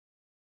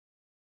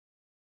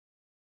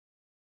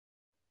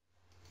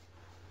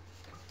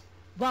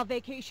While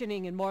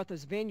vacationing in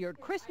Martha's Vineyard,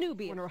 Chris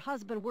Newby and her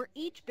husband were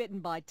each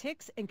bitten by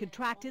ticks and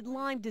contracted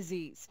Lyme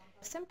disease.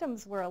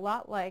 Symptoms were a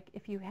lot like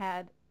if you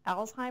had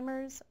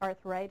Alzheimer's,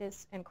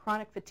 arthritis, and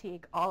chronic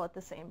fatigue all at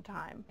the same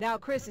time. Now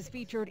Chris is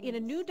featured in a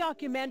new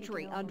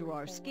documentary, Under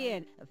Our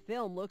Skin. The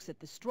film looks at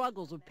the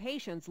struggles of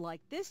patients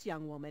like this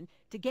young woman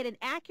to get an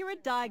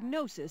accurate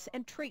diagnosis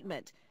and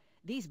treatment.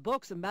 These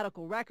books and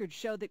medical records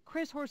show that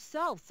Chris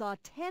herself saw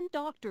 10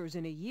 doctors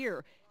in a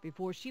year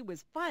before she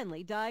was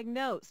finally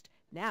diagnosed.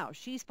 Now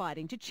she's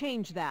fighting to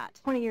change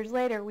that. 20 years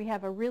later, we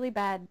have a really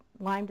bad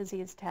Lyme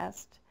disease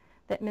test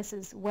that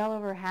misses well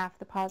over half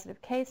the positive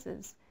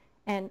cases.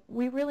 And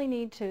we really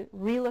need to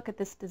relook at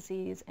this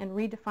disease and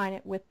redefine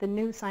it with the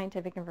new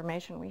scientific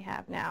information we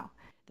have now.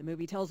 The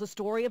movie tells the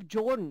story of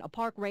Jordan, a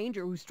park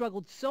ranger who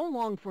struggled so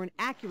long for an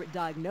accurate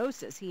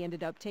diagnosis. He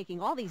ended up taking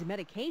all these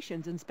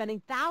medications and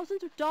spending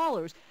thousands of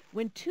dollars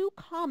when 2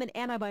 common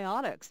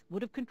antibiotics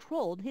would have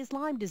controlled his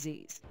Lyme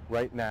disease.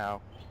 Right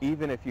now,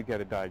 even if you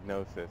get a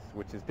diagnosis,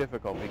 which is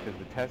difficult because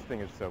the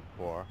testing is so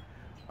poor,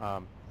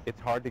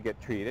 it's hard to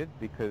get treated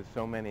because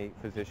so many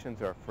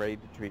physicians are afraid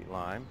to treat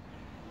Lyme.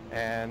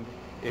 And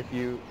if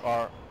you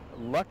are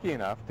lucky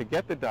enough to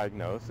get the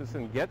diagnosis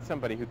and get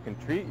somebody who can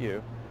treat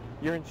you,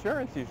 your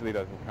insurance usually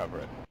doesn't cover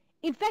it.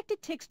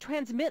 Infected ticks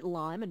transmit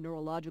Lyme, a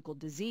neurological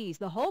disease.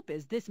 The hope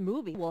is this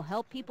movie will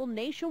help people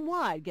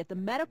nationwide get the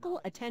medical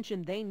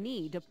attention they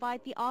need to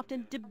fight the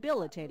often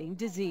debilitating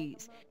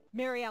disease.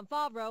 Marianne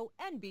Favreau,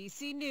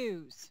 NBC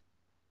News.